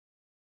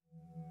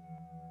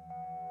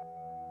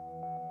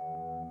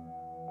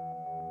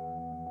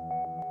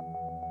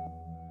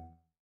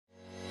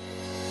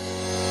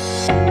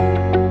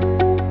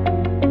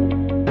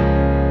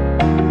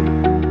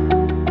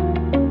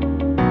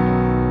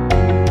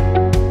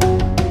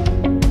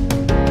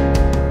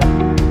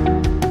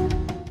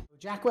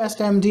Jack West,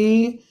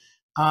 MD.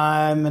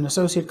 I'm an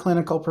associate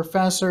clinical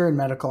professor in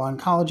medical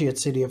oncology at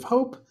City of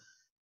Hope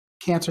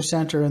Cancer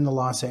Center in the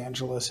Los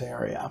Angeles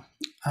area,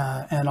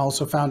 and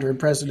also founder and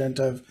president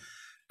of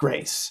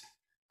GRACE.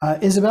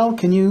 Isabel,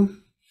 can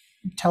you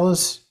tell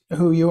us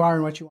who you are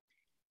and what you want?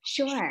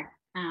 Sure.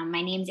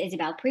 My name is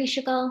Isabel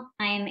Preeshagul.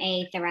 I am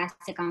a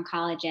thoracic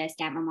oncologist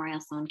at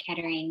Memorial Sloan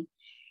Kettering,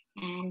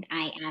 and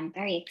I am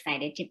very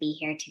excited to be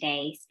here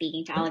today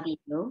speaking to all of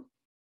you.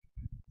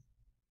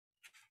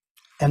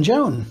 And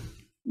Joan.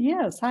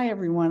 Yes, hi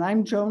everyone.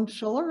 I'm Joan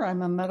Schiller.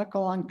 I'm a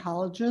medical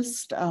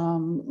oncologist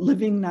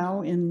living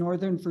now in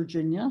Northern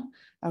Virginia.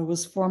 I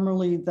was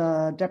formerly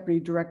the deputy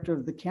director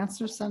of the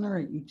Cancer Center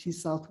at UT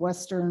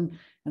Southwestern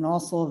and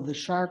also of the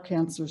Shar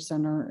Cancer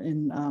Center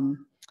in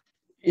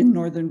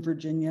Northern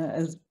Virginia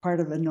as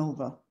part of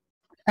Inova.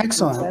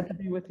 Excellent. I'm glad to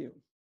be with you.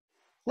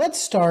 Let's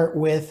start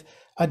with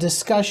a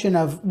discussion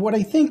of what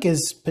I think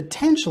is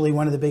potentially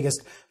one of the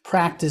biggest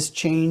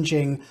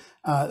practice-changing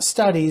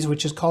studies,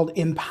 which is called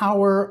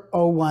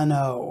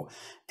IMpower010.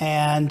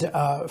 And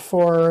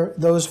for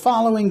those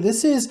following,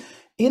 this is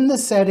in the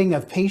setting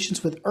of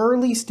patients with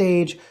early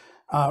stage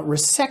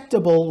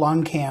resectable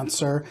lung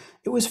cancer.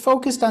 It was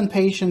focused on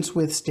patients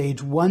with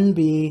stage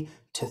 1B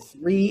to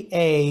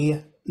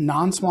 3A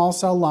non-small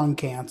cell lung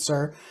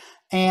cancer,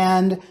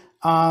 and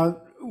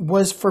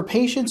was for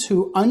patients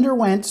who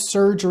underwent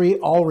surgery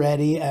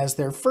already as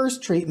their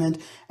first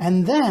treatment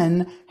and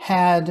then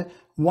had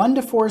 1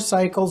 to 4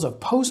 cycles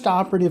of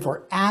postoperative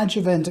or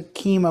adjuvant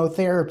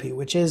chemotherapy,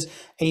 which is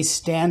a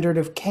standard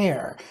of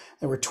care.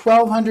 There were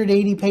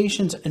 1,280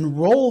 patients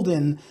enrolled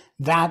in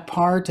that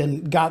part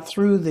and got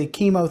through the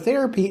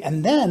chemotherapy,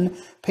 and then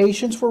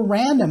patients were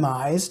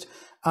randomized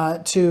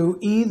to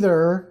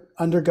either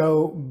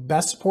undergo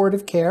best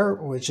supportive care,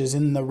 which is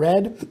in the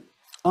red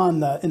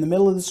in the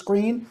middle of the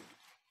screen,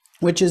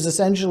 which is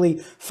essentially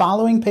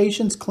following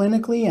patients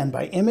clinically and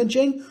by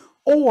imaging,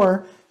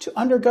 or to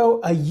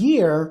undergo a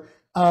year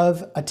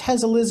of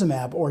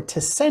atezolizumab or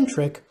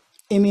Tecentriq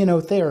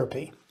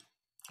immunotherapy.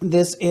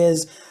 This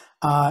is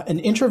an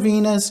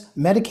intravenous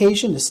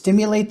medication to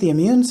stimulate the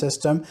immune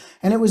system,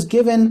 and it was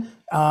given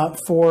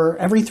for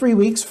every 3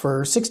 weeks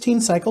for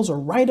 16 cycles, or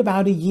right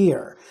about a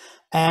year.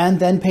 And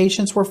then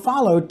patients were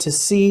followed to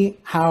see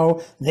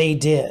how they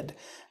did.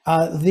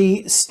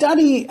 The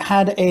study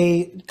had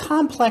a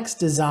complex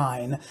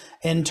design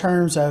in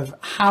terms of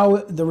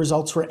how the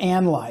results were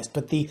analyzed,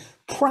 but the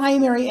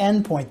primary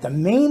endpoint, the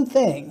main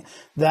thing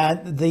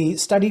that the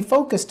study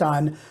focused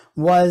on,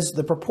 was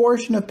the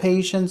proportion of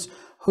patients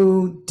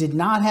who did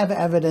not have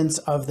evidence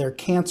of their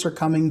cancer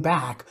coming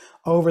back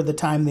over the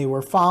time they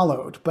were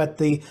followed. But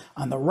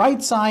on the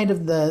right side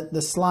of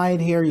the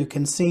slide here, you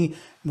can see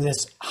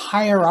this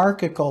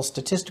hierarchical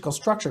statistical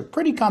structure,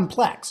 pretty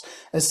complex,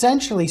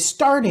 essentially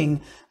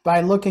starting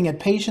by looking at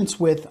patients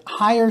with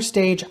higher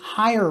stage,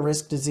 higher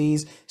risk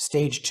disease,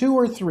 stage 2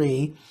 or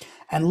 3,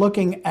 and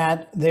looking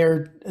at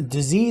their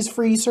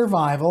disease-free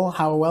survival,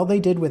 how well they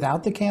did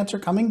without the cancer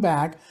coming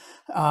back,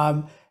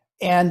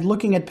 and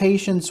looking at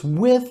patients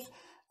with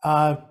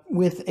a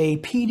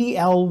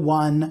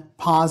PD-L1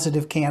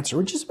 positive cancer,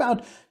 which is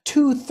about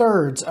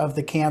 2/3 of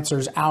the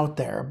cancers out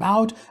there.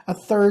 About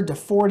 1/3 to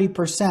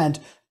 40%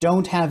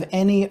 don't have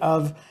any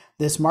of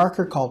this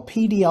marker called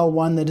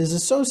PD-L1 that is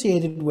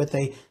associated with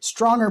a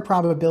stronger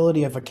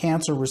probability of a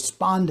cancer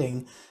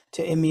responding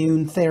to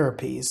immune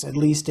therapies, at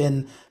least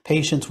in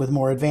patients with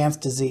more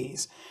advanced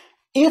disease.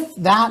 If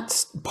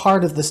that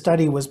part of the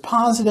study was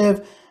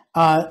positive,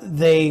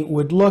 they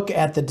would look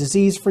at the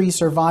disease-free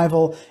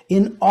survival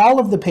in all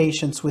of the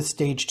patients with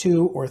stage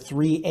 2 or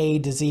 3A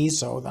disease,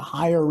 so the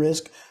higher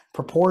risk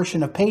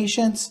proportion of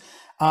patients,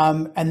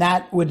 and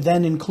that would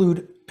then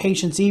include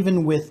patients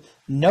even with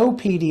no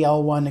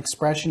PD-L1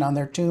 expression on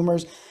their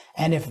tumors.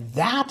 And if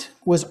that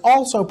was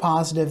also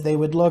positive, they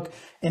would look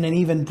in an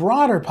even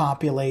broader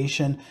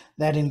population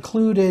that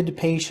included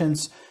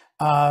patients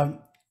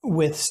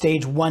with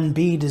stage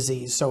 1B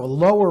disease, so a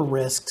lower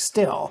risk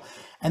still.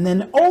 And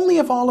then only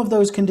if all of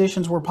those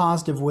conditions were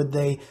positive would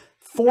they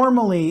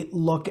formally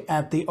look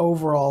at the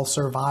overall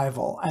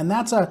survival. And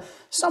that's a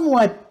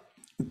somewhat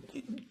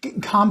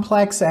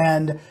complex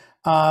and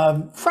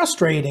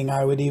frustrating,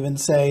 I would even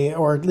say,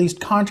 or at least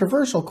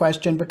controversial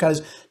question,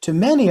 because to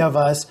many of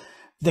us,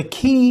 the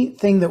key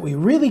thing that we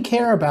really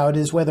care about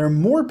is whether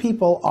more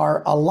people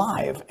are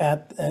alive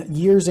at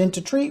years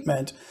into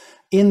treatment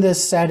in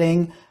this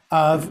setting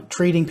of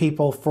treating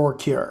people for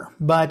cure.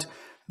 But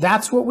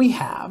that's what we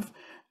have.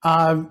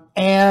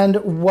 And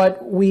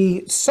what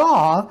we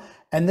saw,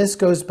 and this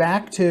goes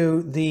back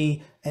to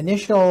the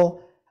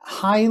initial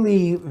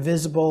highly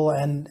visible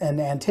and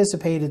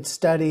anticipated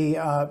study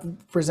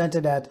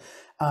presented at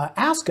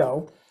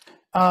ASCO,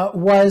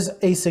 was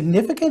a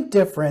significant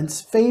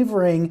difference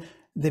favoring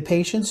the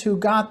patients who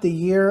got the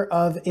year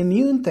of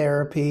immune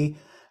therapy,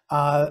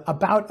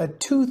 about a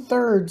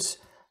 2/3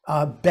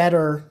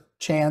 better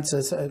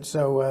chances.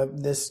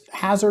 This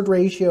hazard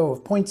ratio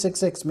of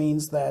 0.66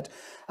 means that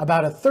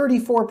about a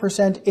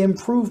 34%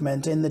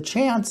 improvement in the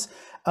chance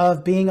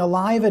of being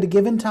alive at a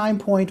given time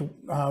point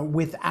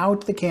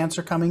without the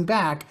cancer coming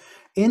back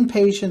in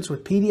patients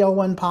with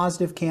PD-L1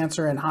 positive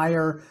cancer and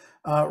higher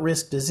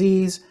risk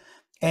disease.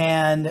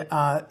 And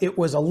it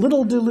was a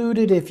little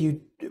diluted if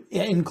you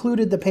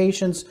included the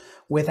patients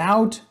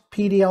without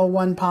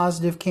PD-L1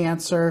 positive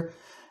cancer.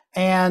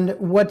 And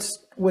what's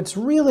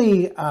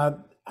really,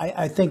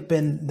 I think,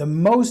 been the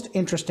most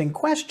interesting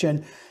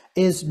question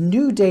is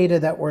new data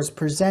that was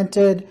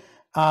presented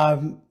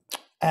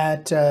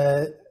at,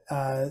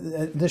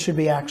 this should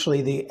be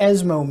actually the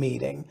ESMO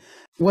meeting.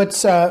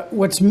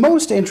 What's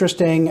most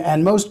interesting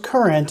and most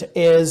current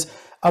is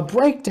a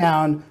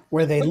breakdown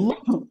where they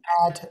look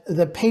at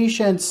the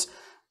patient's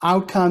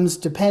outcomes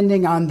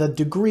depending on the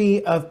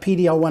degree of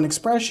PD-L1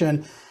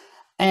 expression.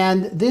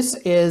 And this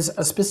is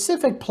a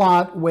specific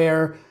plot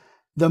where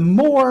the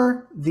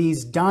more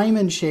these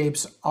diamond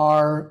shapes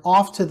are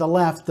off to the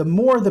left, the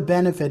more the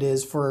benefit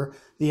is for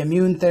the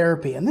immune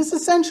therapy. And this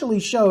essentially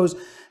shows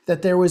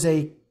that there was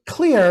a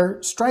clear,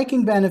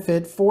 striking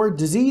benefit for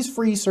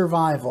disease-free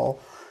survival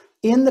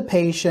in the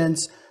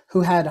patients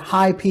who had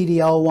high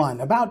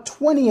PD-L1, about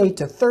 28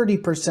 to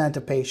 30%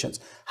 of patients.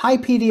 High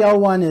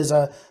PD-L1 is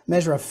a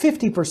measure of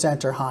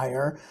 50% or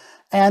higher,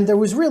 and there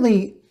was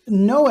really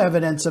no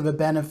evidence of a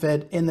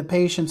benefit in the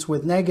patients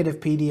with negative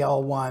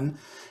PD-L1.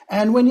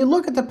 And when you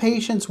look at the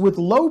patients with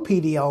low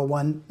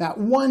PD-L1, that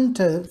 1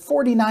 to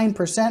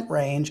 49%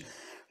 range,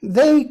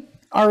 they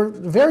are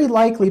very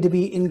likely to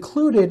be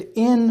included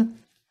in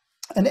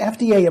an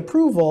FDA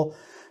approval,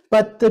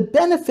 but the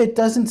benefit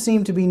doesn't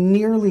seem to be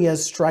nearly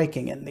as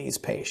striking in these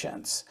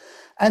patients.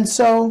 And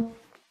so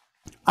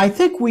I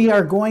think we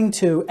are going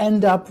to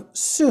end up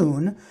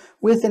soon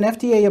with an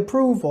FDA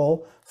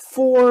approval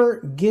for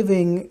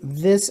giving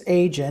this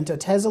agent,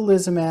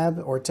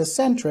 atezolizumab or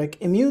Tecentriq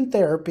immune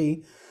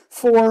therapy,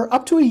 for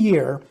up to a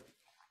year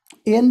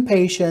in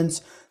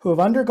patients who have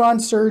undergone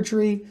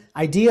surgery.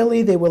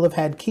 Ideally, they will have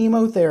had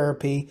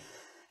chemotherapy.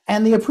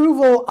 And the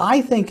approval,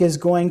 I think, is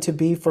going to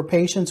be for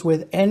patients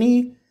with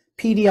any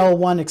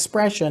PD-L1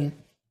 expression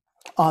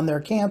on their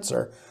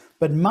cancer.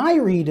 But my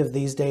read of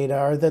these data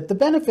are that the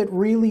benefit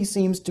really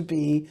seems to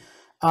be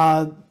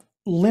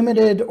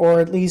limited, or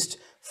at least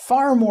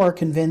far more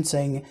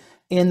convincing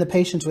in the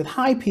patients with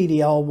high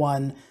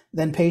PD-L1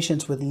 than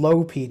patients with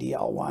low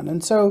PD-L1.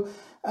 And so,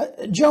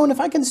 Joan, if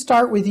I can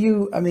start with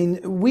you, I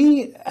mean,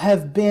 we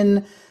have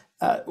been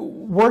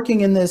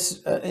working in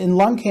this in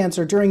lung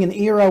cancer during an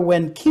era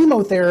when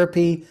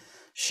chemotherapy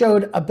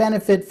showed a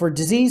benefit for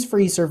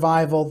disease-free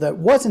survival that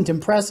wasn't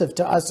impressive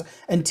to us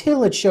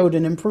until it showed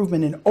an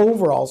improvement in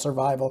overall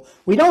survival.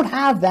 We don't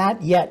have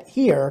that yet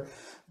here,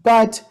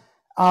 but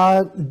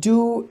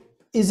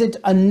is it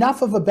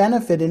enough of a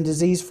benefit in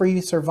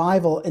disease-free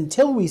survival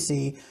until we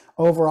see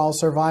overall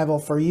survival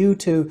for you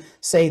to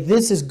say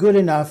this is good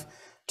enough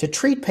to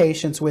treat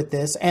patients with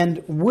this?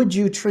 And would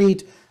you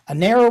treat a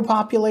narrow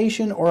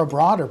population or a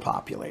broader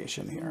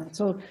population here?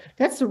 So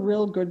that's a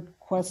real good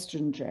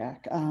question,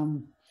 Jack.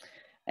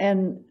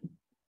 And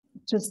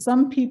to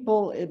some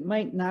people, it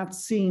might not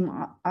seem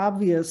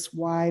obvious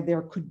why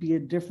there could be a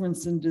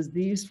difference in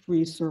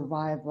disease-free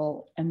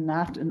survival and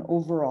not in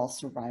overall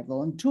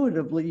survival.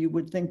 Intuitively, you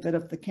would think that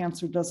if the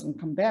cancer doesn't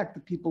come back, the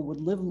people would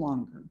live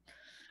longer.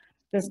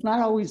 That's not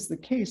always the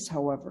case,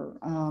 however.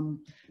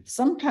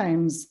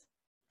 Sometimes,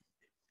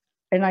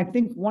 and I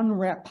think one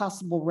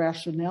possible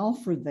rationale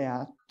for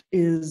that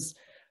is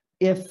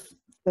if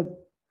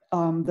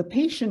the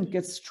patient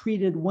gets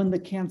treated when the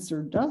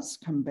cancer does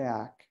come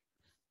back,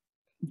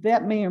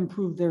 that may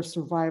improve their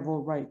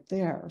survival right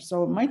there.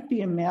 So it might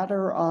be a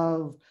matter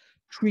of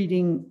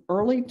treating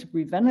early to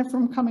prevent it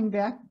from coming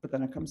back, but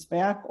then it comes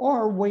back,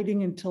 or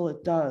waiting until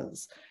it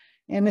does.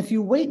 And if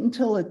you wait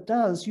until it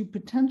does, you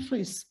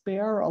potentially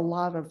spare a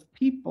lot of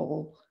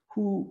people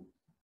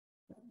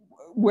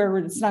where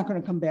it's not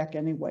going to come back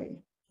anyway.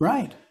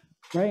 Right.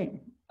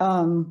 Right.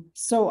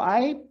 So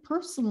I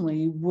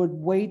personally would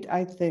wait,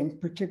 I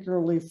think,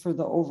 particularly for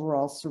the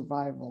overall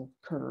survival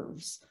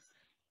curves.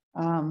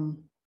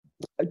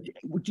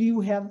 Do you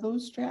have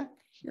those, Jack,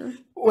 here?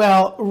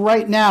 Well,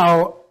 right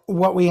now,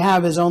 what we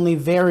have is only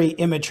very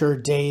immature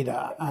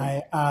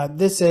data.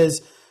 This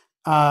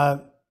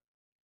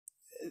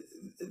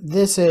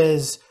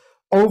is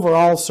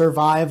overall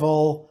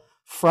survival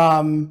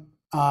from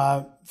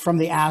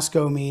the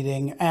ASCO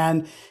meeting,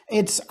 and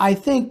it's, I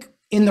think,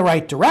 in the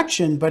right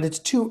direction, but it's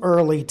too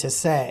early to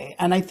say.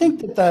 And I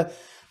think that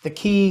the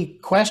key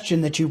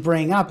question that you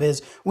bring up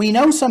is, we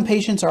know some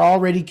patients are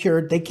already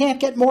cured. They can't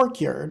get more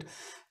cured.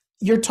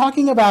 You're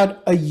talking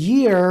about a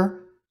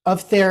year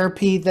of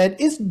therapy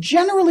that is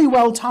generally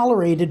well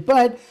tolerated,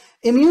 but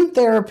immune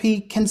therapy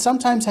can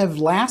sometimes have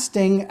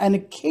lasting and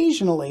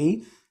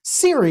occasionally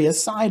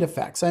serious side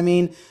effects. I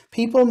mean,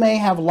 people may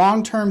have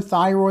long-term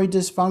thyroid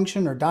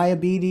dysfunction or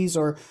diabetes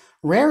or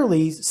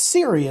rarely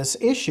serious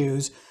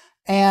issues.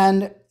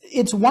 And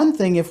it's one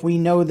thing if we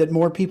know that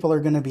more people are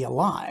going to be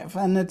alive.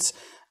 And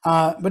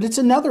But it's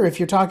another if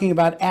you're talking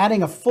about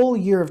adding a full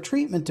year of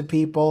treatment to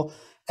people,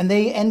 and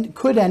they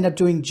could end up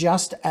doing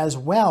just as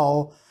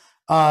well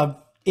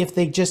if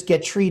they just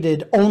get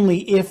treated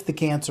only if the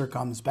cancer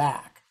comes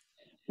back.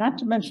 Not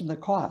to mention the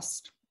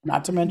cost.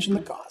 Not to mention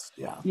the cost,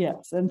 yeah.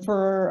 Yes, and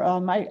for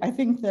I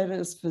think that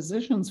as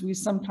physicians, we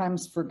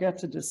sometimes forget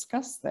to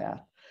discuss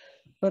that.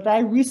 But I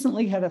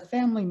recently had a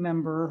family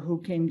member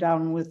who came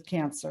down with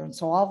cancer, and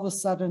so all of a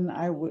sudden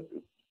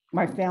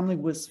my family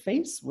was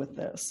faced with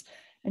this.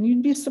 And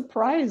you'd be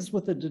surprised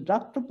with the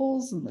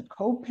deductibles and the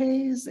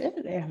co-pays.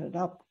 It added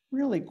up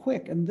really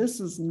quick, and this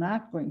is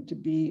not going to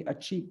be a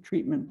cheap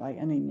treatment by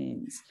any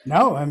means.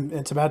 No,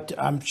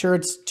 I'm sure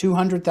it's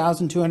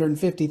 200,000,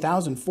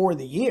 250,000 for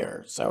the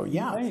year. So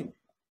yeah. Right.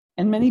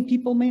 And many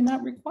people may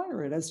not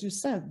require it. As you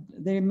said,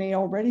 they may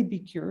already be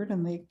cured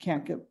and they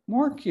can't get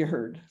more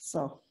cured.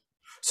 So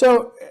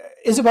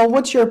Isabel,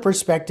 what's your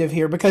perspective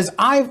here? Because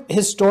I've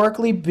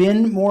historically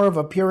been more of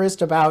a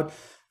purist about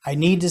I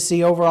need to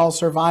see overall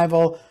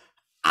survival.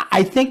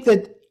 I think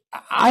that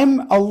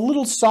I'm a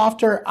little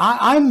softer.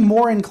 I'm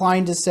more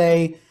inclined to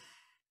say,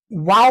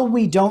 while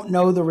we don't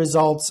know the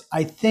results,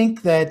 I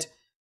think that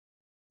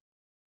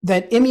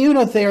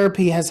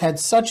immunotherapy has had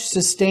such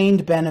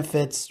sustained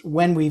benefits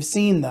when we've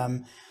seen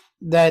them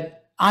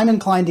that I'm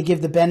inclined to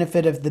give the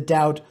benefit of the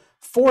doubt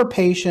for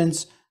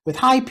patients with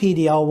high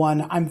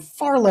PD-L1. I'm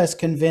far less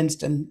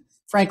convinced and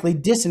frankly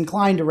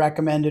disinclined to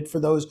recommend it for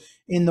those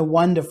in the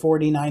 1 to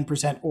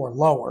 49% or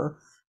lower.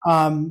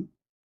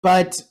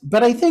 But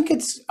I think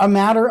it's a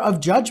matter of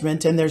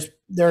judgment, and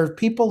there are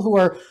people who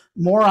are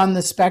more on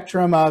the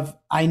spectrum of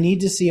I need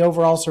to see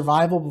overall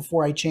survival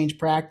before I change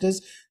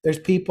practice. There's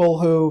people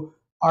who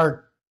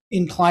are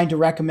inclined to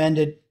recommend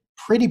it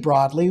pretty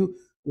broadly.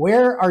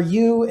 Where are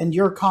you and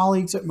your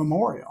colleagues at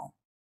Memorial?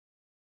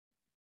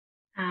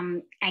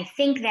 I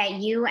think that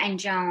you and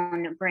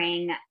Joan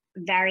bring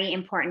very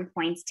important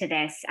points to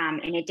this.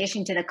 In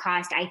addition to the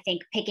cost, I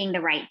think picking the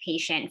right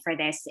patient for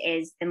this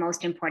is the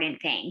most important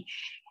thing.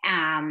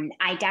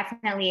 I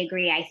definitely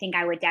agree. I think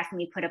I would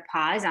definitely put a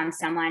pause on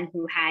someone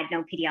who had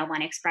no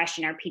PD-L1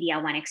 expression or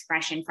PD-L1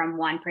 expression from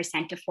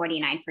 1% to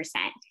 49%.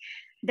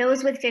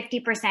 Those with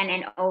 50%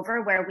 and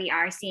over, where we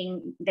are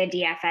seeing the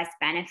DFS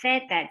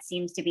benefit, that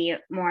seems to be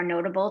more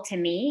notable to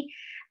me.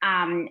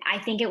 I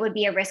think it would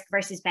be a risk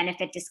versus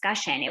benefit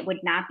discussion. It would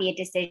not be a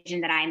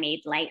decision that I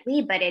made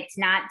lightly, but it's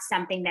not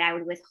something that I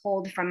would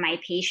withhold from my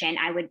patient.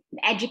 I would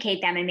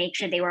educate them and make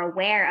sure they were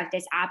aware of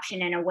this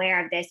option and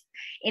aware of this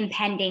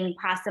impending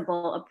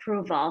possible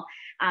approval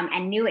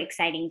and new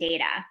exciting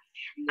data.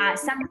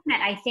 Something that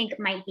I think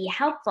might be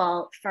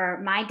helpful for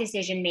my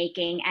decision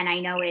making, and I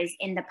know is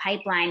in the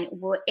pipeline,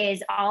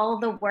 is all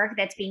the work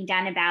that's being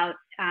done about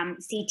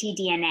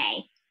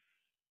ctDNA.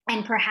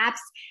 And perhaps,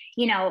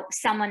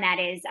 someone that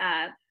is,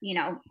 a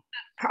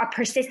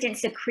persistent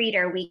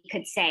secretor, we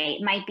could say,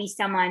 might be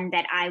someone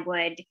that I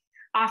would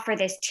offer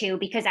this to,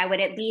 because I would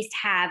at least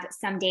have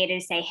some data to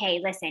say, hey,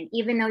 listen,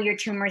 even though your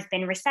tumor has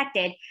been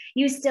resected,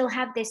 you still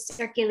have this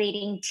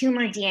circulating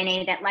tumor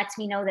DNA that lets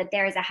me know that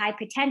there is a high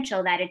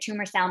potential that a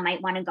tumor cell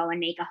might want to go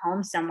and make a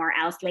home somewhere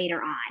else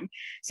later on.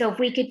 So if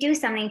we could do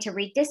something to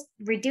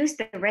reduce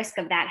the risk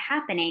of that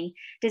happening,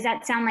 does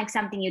that sound like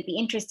something you'd be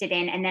interested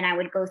in? And then I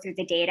would go through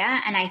the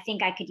data, and I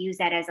think I could use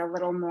that as a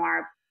little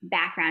more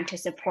background to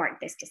support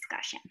this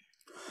discussion.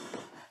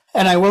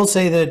 And I will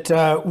say that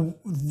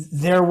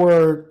there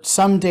were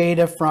some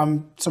data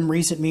from some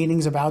recent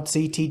meetings about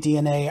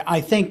ctDNA. I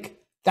think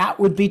that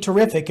would be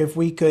terrific if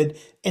we could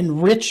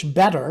enrich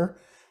better.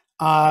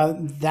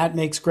 That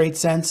makes great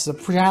sense.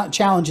 The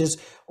challenge is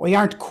we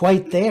aren't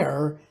quite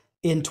there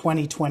in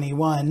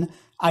 2021.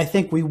 I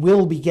think we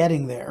will be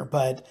getting there.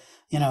 But,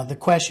 the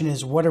question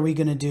is, what are we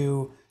going to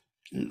do,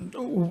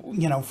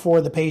 for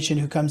the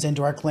patient who comes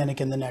into our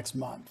clinic in the next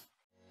month?